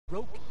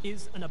Roke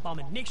is an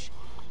abomination.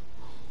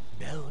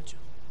 Belgium.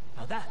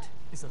 Now that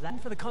is a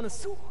land for the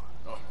connoisseur.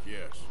 Oh,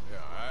 yes.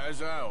 Yeah,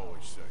 as I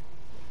always say.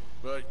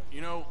 But,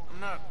 you know, I'm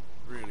not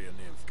really a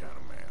nymph kind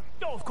of man.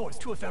 Oh, of course,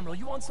 too ephemeral.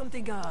 You want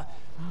something,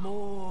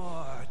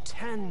 more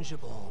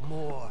tangible,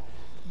 more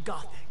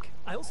gothic.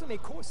 I also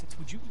make corsets.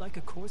 Would you like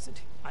a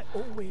corset? I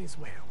always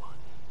wear one.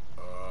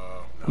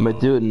 No, But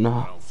dude, I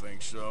no. don't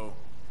think so.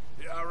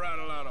 Yeah, I ride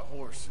a lot of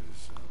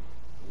horses.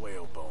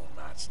 Whalebone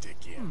might stick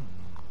in.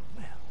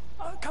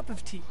 Well, a cup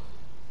of tea.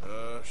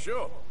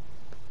 Sure.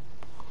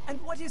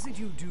 And what is it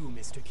you do,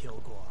 Mr.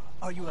 Kilgore?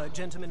 Are you a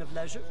gentleman of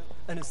leisure?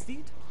 An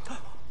aesthete?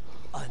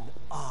 An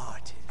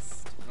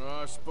artist?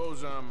 I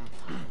suppose I'm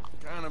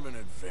kind of an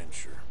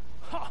adventurer.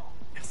 Ha!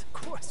 Yes, of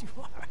course you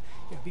are.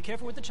 Yeah, be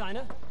careful with the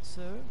china.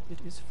 Sir, it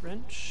is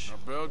French.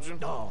 Not Belgian?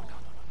 No.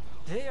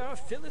 They are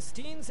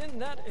Philistines in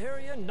that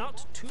area,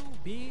 not to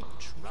be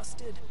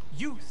trusted.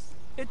 Youth,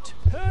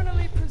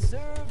 eternally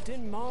preserved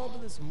in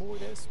marble, is more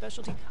their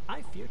specialty.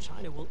 I fear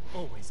China will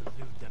always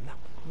elude them. Now,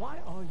 why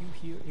are you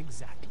here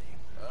exactly?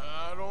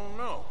 I don't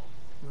know.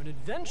 You're an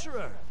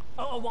adventurer,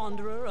 a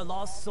wanderer, a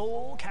lost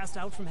soul cast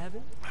out from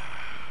heaven.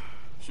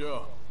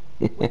 Sure.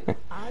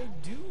 I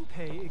do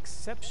pay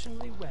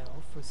exceptionally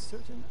well for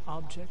certain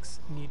objects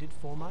needed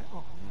for my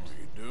art.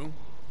 You do?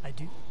 I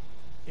do.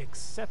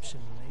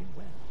 Exceptionally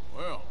well.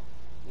 Well,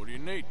 what do you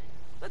need?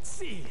 Let's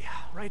see.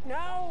 Right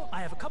now,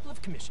 I have a couple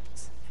of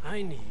commissions.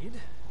 I need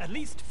at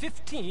least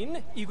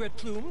 15 egret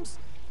plumes.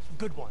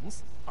 Good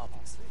ones,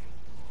 obviously.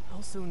 I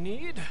also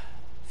need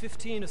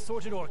 15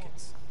 assorted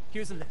orchids.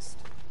 Here's a list.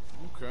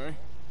 Okay.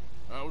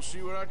 I will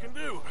see what I can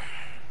do.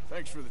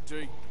 Thanks for the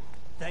tea.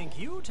 Thank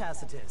you,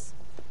 Tacitus.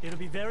 It'll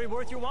be very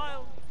worth your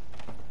while.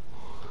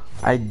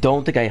 I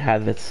don't think I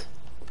have it.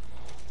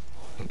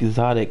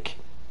 Exotic.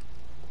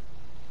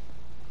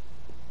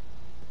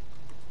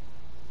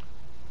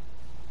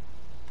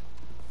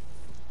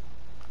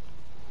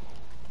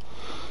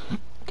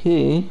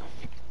 Okay.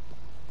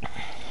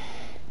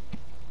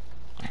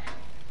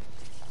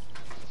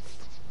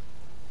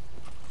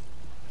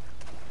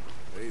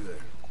 Hey there.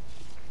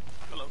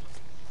 Hello.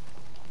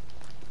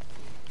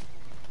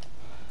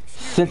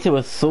 Since it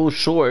was so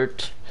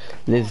short,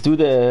 let's do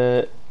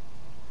the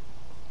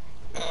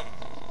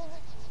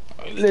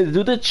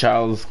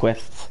Charles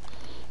quest.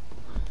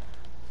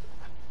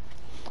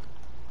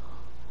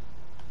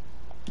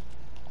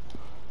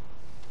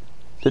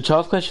 The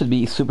Charles quest should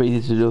be super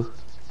easy to do.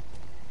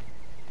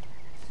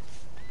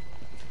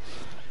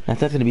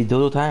 That's gonna be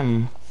dodo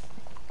time.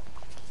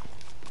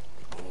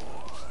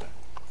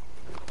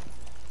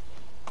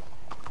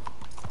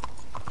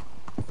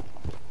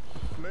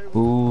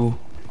 Ooh.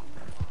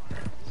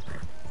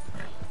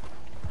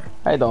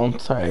 I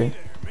don't, sorry.